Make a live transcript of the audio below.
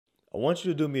I want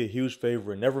you to do me a huge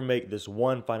favor and never make this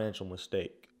one financial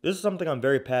mistake. This is something I'm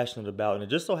very passionate about, and it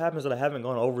just so happens that I haven't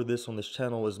gone over this on this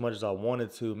channel as much as I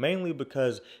wanted to, mainly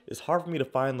because it's hard for me to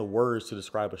find the words to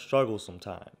describe a struggle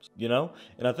sometimes, you know?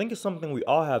 And I think it's something we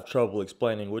all have trouble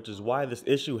explaining, which is why this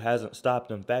issue hasn't stopped.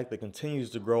 In fact, it continues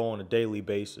to grow on a daily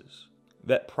basis.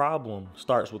 That problem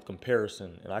starts with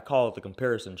comparison, and I call it the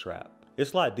comparison trap.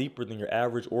 It's a lot deeper than your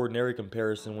average ordinary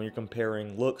comparison when you're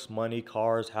comparing looks, money,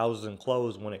 cars, houses, and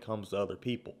clothes when it comes to other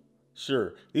people.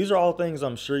 Sure, these are all things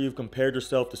I'm sure you've compared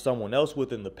yourself to someone else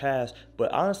with in the past,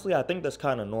 but honestly I think that's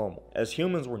kind of normal. As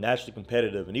humans, we're naturally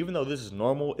competitive, and even though this is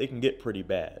normal, it can get pretty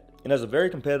bad. And as a very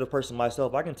competitive person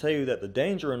myself, I can tell you that the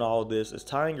danger in all of this is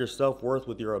tying your self-worth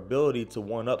with your ability to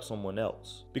one-up someone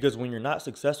else. Because when you're not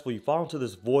successful, you fall into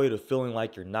this void of feeling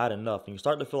like you're not enough, and you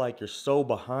start to feel like you're so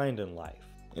behind in life.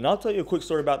 And I'll tell you a quick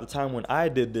story about the time when I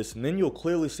did this, and then you'll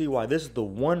clearly see why this is the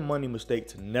one money mistake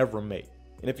to never make.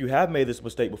 And if you have made this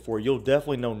mistake before, you'll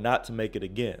definitely know not to make it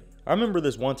again. I remember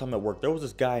this one time at work, there was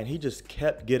this guy and he just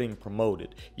kept getting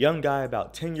promoted. Young guy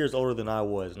about 10 years older than I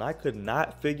was, and I could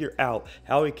not figure out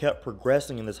how he kept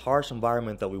progressing in this harsh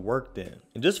environment that we worked in.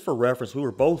 And just for reference, we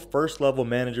were both first level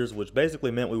managers, which basically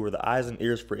meant we were the eyes and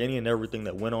ears for any and everything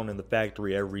that went on in the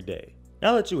factory every day.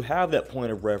 Now that you have that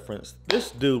point of reference, this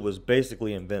dude was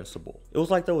basically invincible. It was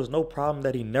like there was no problem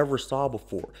that he never saw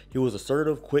before. He was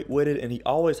assertive, quick-witted, and he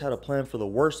always had a plan for the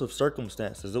worst of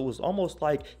circumstances. It was almost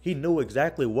like he knew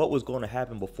exactly what was going to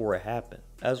happen before it happened.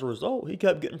 As a result, he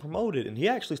kept getting promoted, and he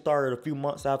actually started a few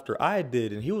months after I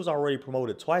did, and he was already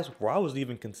promoted twice before I was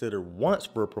even considered once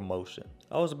for a promotion.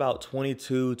 I was about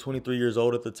 22, 23 years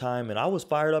old at the time, and I was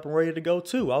fired up and ready to go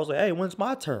too. I was like, hey, when's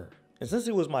my turn? And since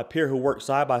he was my peer who worked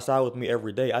side by side with me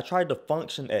every day, I tried to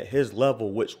function at his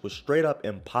level, which was straight up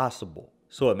impossible.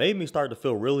 So it made me start to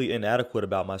feel really inadequate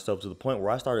about myself to the point where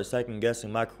I started second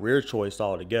guessing my career choice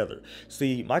altogether.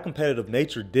 See, my competitive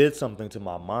nature did something to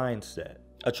my mindset.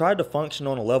 I tried to function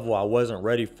on a level I wasn't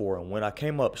ready for, and when I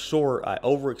came up short, I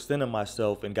overextended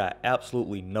myself and got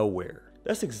absolutely nowhere.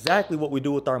 That's exactly what we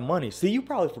do with our money. See, you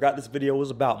probably forgot this video was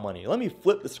about money. Let me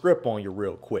flip the script on you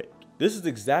real quick. This is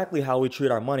exactly how we treat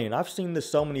our money, and I've seen this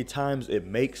so many times it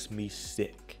makes me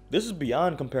sick. This is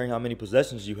beyond comparing how many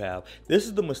possessions you have. This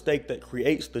is the mistake that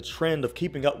creates the trend of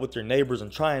keeping up with your neighbors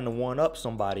and trying to one-up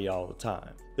somebody all the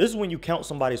time. This is when you count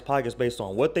somebody's pockets based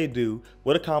on what they do,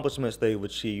 what accomplishments they've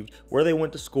achieved, where they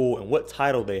went to school, and what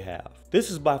title they have. This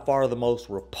is by far the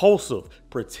most repulsive,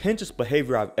 pretentious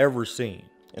behavior I've ever seen.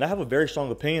 And I have a very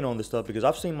strong opinion on this stuff because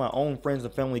I've seen my own friends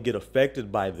and family get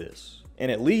affected by this. And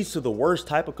it leads to the worst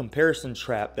type of comparison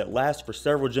trap that lasts for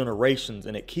several generations,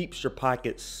 and it keeps your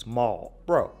pockets small.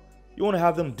 Bro, you want to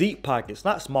have them deep pockets,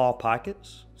 not small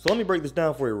pockets. So let me break this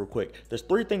down for you real quick. There's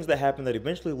 3 things that happen that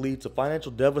eventually lead to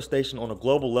financial devastation on a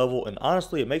global level, and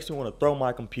honestly, it makes me want to throw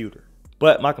my computer.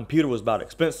 But my computer was about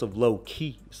expensive low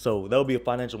key, so that would be a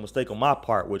financial mistake on my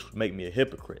part, which would make me a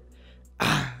hypocrite.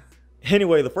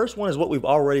 Anyway, the first one is what we've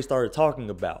already started talking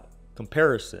about,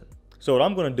 comparison. So what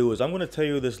I'm going to do is I'm going to tell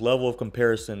you this level of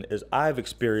comparison as I've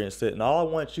experienced it, and all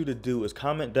I want you to do is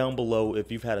comment down below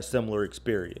if you've had a similar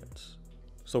experience.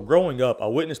 So growing up, I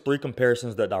witnessed 3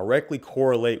 comparisons that directly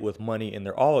correlate with money, and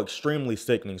they're all extremely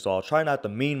sickening, so I'll try not to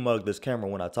mean mug this camera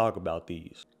when I talk about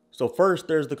these. So first,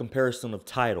 there's the comparison of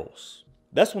titles.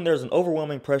 That's when there's an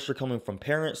overwhelming pressure coming from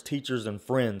parents, teachers, and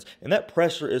friends, and that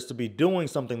pressure is to be doing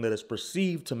something that is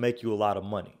perceived to make you a lot of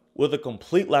money, with a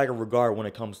complete lack of regard when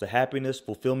it comes to happiness,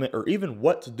 fulfillment, or even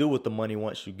what to do with the money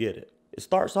once you get it. It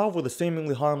starts off with a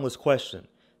seemingly harmless question.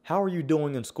 How are you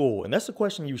doing in school? And that's a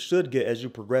question you should get as you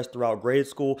progress throughout grade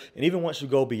school and even once you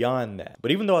go beyond that. But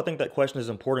even though I think that question is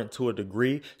important to a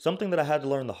degree, something that I had to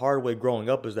learn the hard way growing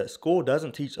up is that school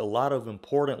doesn't teach a lot of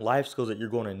important life skills that you're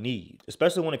going to need,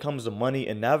 especially when it comes to money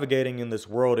and navigating in this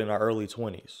world in our early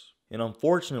 20s. And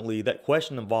unfortunately, that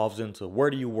question evolves into where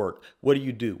do you work? What do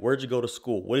you do? Where'd you go to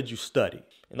school? What did you study?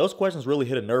 And those questions really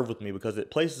hit a nerve with me because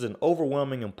it places an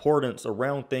overwhelming importance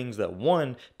around things that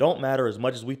 1, don't matter as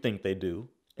much as we think they do,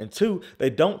 and 2, they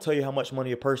don't tell you how much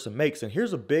money a person makes. And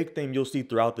here's a big thing you'll see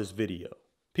throughout this video.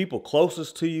 People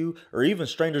closest to you, or even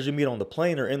strangers you meet on the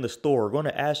plane or in the store, are going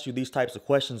to ask you these types of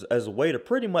questions as a way to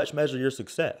pretty much measure your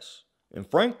success. And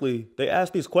frankly, they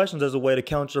ask these questions as a way to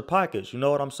count your pockets. You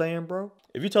know what I'm saying, bro?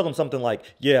 If you tell them something like,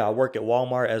 yeah, I work at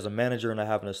Walmart as a manager and I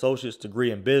have an associate's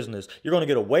degree in business, you're going to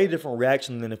get a way different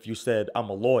reaction than if you said, I'm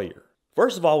a lawyer.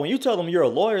 First of all, when you tell them you're a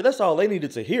lawyer, that's all they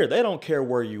needed to hear. They don't care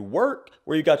where you work,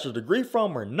 where you got your degree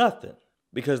from, or nothing.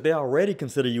 Because they already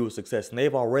consider you a success and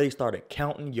they've already started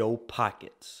counting your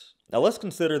pockets. Now let's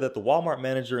consider that the Walmart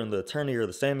manager and the attorney are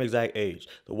the same exact age.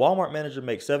 The Walmart manager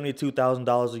makes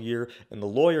 $72,000 a year and the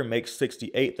lawyer makes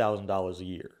 $68,000 a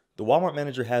year. The Walmart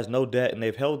manager has no debt and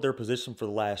they've held their position for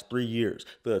the last 3 years.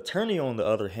 The attorney, on the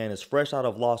other hand, is fresh out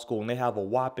of law school and they have a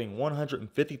whopping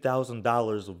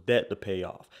 $150,000 of debt to pay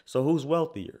off. So who's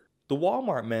wealthier? The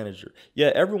Walmart manager.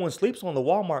 Yet everyone sleeps on the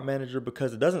Walmart manager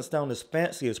because it doesn't sound as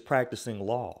fancy as practicing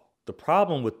law. The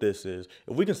problem with this is,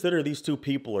 if we consider these two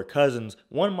people are cousins,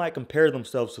 one might compare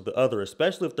themselves to the other,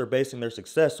 especially if they're basing their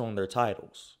success on their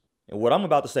titles. And what I'm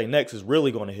about to say next is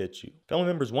really going to hit you. Family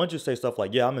members want you to say stuff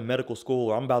like, yeah, I'm in medical school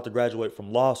or I'm about to graduate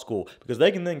from law school, because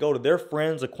they can then go to their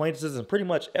friends, acquaintances, and pretty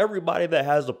much everybody that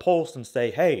has a pulse and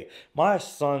say, hey, my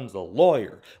son's a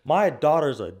lawyer, my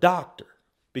daughter's a doctor,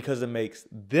 because it makes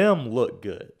them look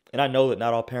good. And I know that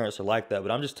not all parents are like that,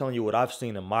 but I'm just telling you what I've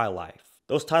seen in my life.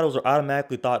 Those titles are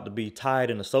automatically thought to be tied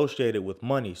and associated with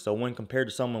money, so when compared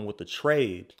to someone with a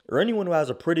trade, or anyone who has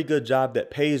a pretty good job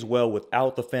that pays well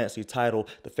without the fancy title,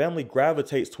 the family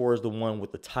gravitates towards the one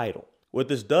with the title. What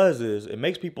this does is, it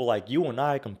makes people like you and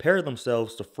I compare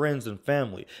themselves to friends and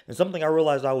family, and something I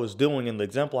realized I was doing in the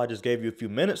example I just gave you a few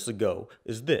minutes ago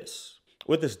is this.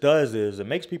 What this does is, it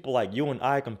makes people like you and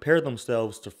I compare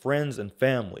themselves to friends and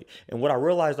family, and what I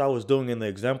realized I was doing in the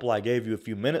example I gave you a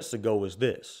few minutes ago is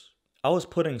this. I was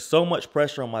putting so much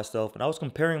pressure on myself and I was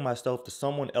comparing myself to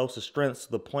someone else's strengths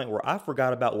to the point where I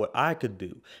forgot about what I could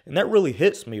do. And that really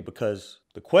hits me because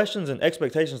the questions and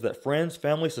expectations that friends,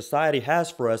 family, society has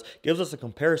for us gives us a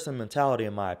comparison mentality,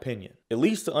 in my opinion. It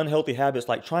leads to unhealthy habits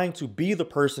like trying to be the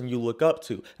person you look up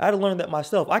to. I had to learn that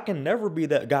myself. I can never be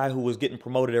that guy who was getting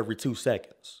promoted every 2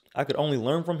 seconds. I could only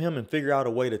learn from him and figure out a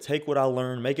way to take what I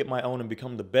learned, make it my own, and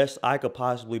become the best I could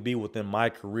possibly be within my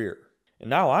career. And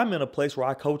now I'm in a place where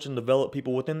I coach and develop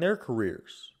people within their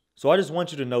careers. So I just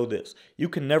want you to know this. You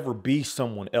can never be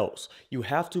someone else. You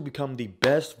have to become the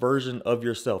best version of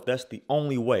yourself. That's the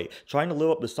only way. Trying to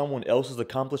live up to someone else's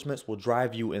accomplishments will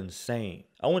drive you insane.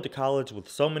 I went to college with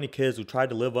so many kids who tried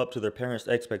to live up to their parents'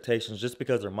 expectations just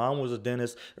because their mom was a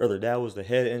dentist or their dad was the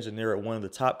head engineer at one of the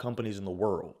top companies in the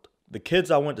world. The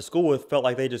kids I went to school with felt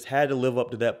like they just had to live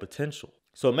up to that potential.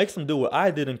 So it makes them do what I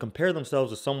did and compare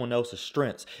themselves to someone else's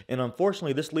strengths. And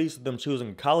unfortunately, this leads to them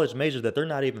choosing a college major that they're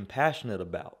not even passionate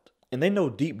about. And they know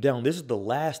deep down this is the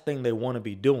last thing they want to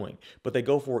be doing, but they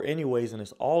go for it anyways, and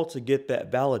it's all to get that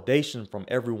validation from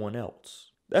everyone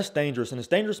else. That's dangerous, and it's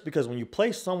dangerous because when you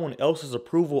place someone else's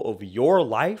approval of your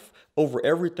life over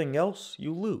everything else,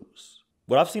 you lose.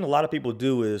 What I've seen a lot of people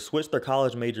do is switch their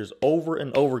college majors over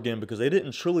and over again because they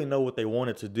didn't truly know what they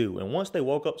wanted to do. And once they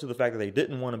woke up to the fact that they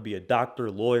didn't want to be a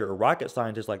doctor, lawyer, or rocket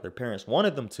scientist like their parents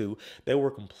wanted them to, they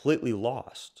were completely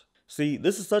lost. See,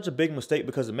 this is such a big mistake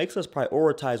because it makes us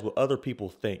prioritize what other people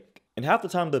think. And half the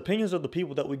time, the opinions of the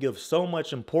people that we give so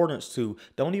much importance to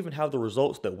don't even have the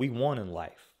results that we want in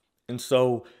life. And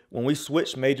so when we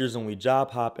switch majors and we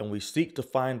job hop and we seek to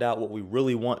find out what we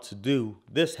really want to do,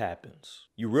 this happens.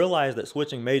 You realize that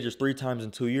switching majors 3 times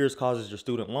in 2 years causes your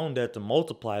student loan debt to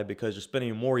multiply because you're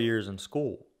spending more years in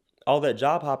school. All that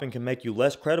job hopping can make you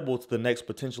less credible to the next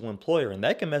potential employer, and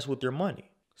that can mess with your money.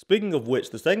 Speaking of which,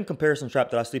 the second comparison trap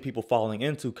that I see people falling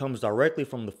into comes directly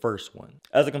from the first one.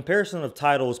 As a comparison of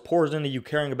titles pours into you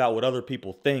caring about what other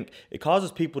people think, it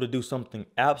causes people to do something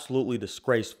absolutely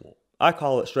disgraceful. I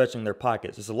call it stretching their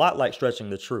pockets. It's a lot like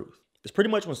stretching the truth. It's pretty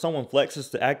much when someone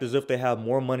flexes to act as if they have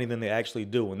more money than they actually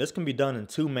do, and this can be done in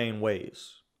 2 main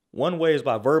ways. One way is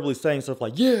by verbally saying stuff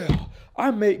like, yeah, I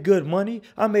make good money.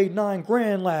 I made $9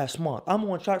 grand last month. I'm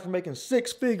on track for making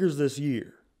 6 figures this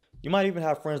year. You might even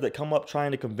have friends that come up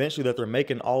trying to convince you that they're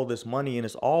making all this money, and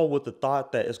it's all with the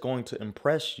thought that it's going to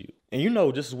impress you. And you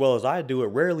know just as well as I do, it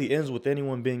rarely ends with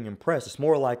anyone being impressed. It's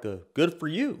more like a good for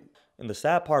you. And the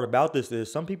sad part about this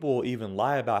is some people will even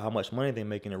lie about how much money they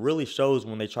make, and it really shows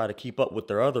when they try to keep up with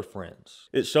their other friends.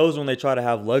 It shows when they try to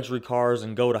have luxury cars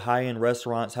and go to high-end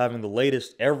restaurants having the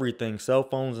latest everything, cell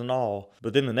phones and all.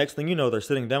 But then the next thing you know, they're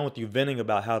sitting down with you venting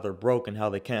about how they're broke and how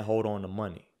they can't hold on to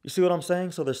money. You see what I'm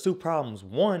saying? So there's 2 problems.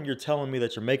 1, you're telling me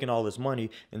that you're making all this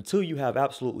money, and 2, you have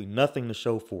absolutely nothing to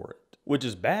show for it. Which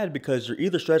is bad because you're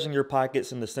either stretching your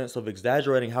pockets in the sense of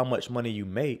exaggerating how much money you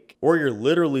make, or you're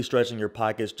literally stretching your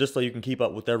pockets just so you can keep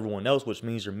up with everyone else, which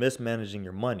means you're mismanaging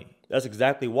your money. That's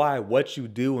exactly why what you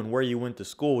do and where you went to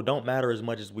school don't matter as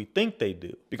much as we think they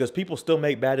do, because people still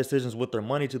make bad decisions with their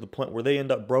money to the point where they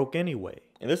end up broke anyway.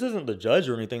 And this isn't to judge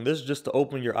or anything, this is just to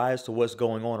open your eyes to what's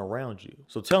going on around you.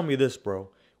 So tell me this, bro.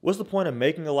 What's the point of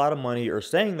making a lot of money or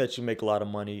saying that you make a lot of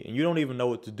money and you don't even know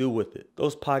what to do with it?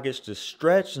 Those pockets just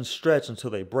stretch and stretch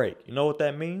until they break. You know what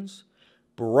that means?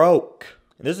 Broke.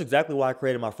 And this is exactly why I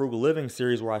created my Frugal Living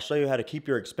series, where I show you how to keep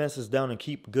your expenses down and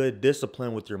keep good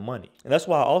discipline with your money. And that's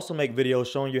why I also make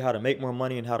videos showing you how to make more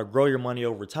money and how to grow your money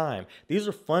over time. These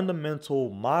are fundamental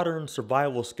modern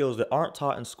survival skills that aren't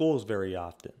taught in schools very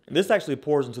often. And this actually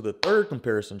pours into the third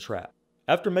comparison trap.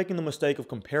 After making the mistake of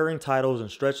comparing titles and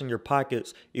stretching your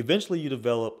pockets, eventually you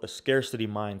develop a scarcity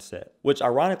mindset, which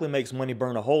ironically makes money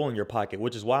burn a hole in your pocket,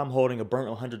 which is why I'm holding a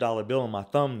burnt $100 bill in my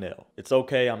thumbnail. It's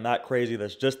okay, I'm not crazy,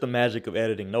 that's just the magic of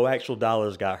editing. No actual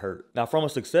dollars got hurt. Now, from a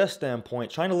success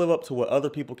standpoint, trying to live up to what other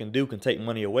people can do can take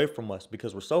money away from us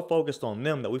because we're so focused on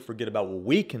them that we forget about what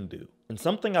we can do. And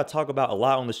something I talk about a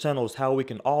lot on this channel is how we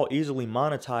can all easily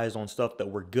monetize on stuff that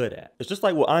we're good at. It's just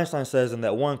like what Einstein says in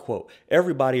that one quote,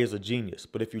 everybody is a genius,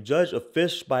 but if you judge a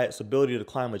fish by its ability to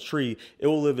climb a tree, it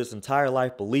will live its entire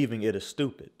life believing it is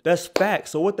stupid. That's fact.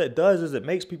 So what that does is it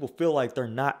makes people feel like they're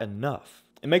not enough.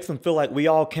 It makes them feel like we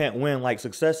all can't win, like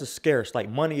success is scarce, like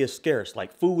money is scarce,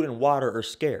 like food and water are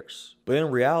scarce. But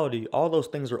in reality, all those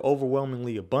things are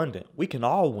overwhelmingly abundant. We can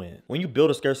all win. When you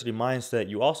build a scarcity mindset,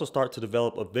 you also start to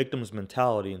develop a victim's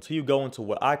mentality until you go into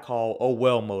what I call oh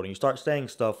well mode. And you start saying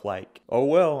stuff like, oh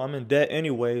well, I'm in debt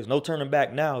anyways, no turning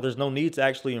back now, there's no need to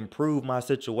actually improve my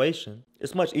situation.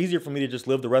 It's much easier for me to just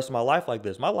live the rest of my life like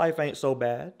this. My life ain't so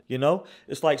bad, you know?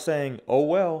 It's like saying, oh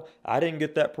well, I didn't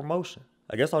get that promotion.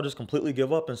 I guess I'll just completely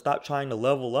give up and stop trying to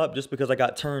level up just because I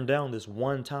got turned down this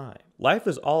one time. Life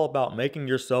is all about making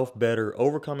yourself better,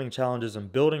 overcoming challenges,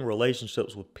 and building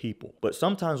relationships with people. But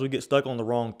sometimes we get stuck on the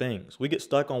wrong things. We get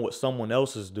stuck on what someone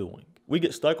else is doing. We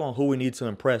get stuck on who we need to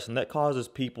impress, and that causes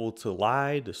people to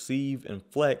lie, deceive, and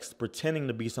flex, pretending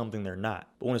to be something they're not.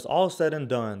 But when it's all said and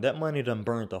done, that money done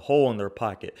burnt a hole in their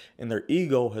pocket, and their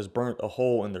ego has burnt a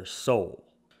hole in their soul.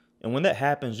 And when that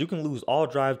happens, you can lose all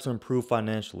drive to improve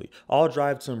financially, all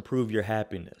drive to improve your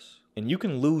happiness. And you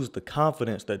can lose the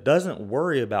confidence that doesn't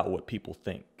worry about what people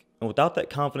think. And without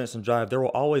that confidence and drive, there will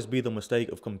always be the mistake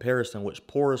of comparison, which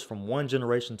pours from one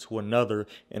generation to another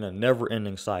in a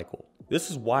never-ending cycle. This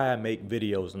is why I make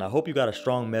videos, and I hope you got a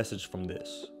strong message from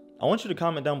this. I want you to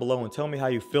comment down below and tell me how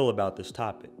you feel about this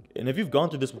topic. And if you've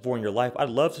gone through this before in your life, I'd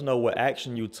love to know what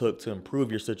action you took to improve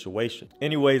your situation.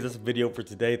 Anyways, that's a video for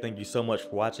today. Thank you so much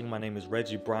for watching. My name is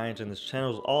Reggie Bryant, and this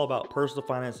channel is all about personal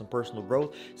finance and personal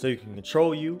growth so you can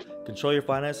control your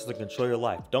finances, and control your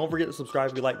life. Don't forget to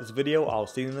subscribe if you like this video. I'll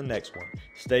see you in the next one.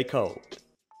 Stay cold.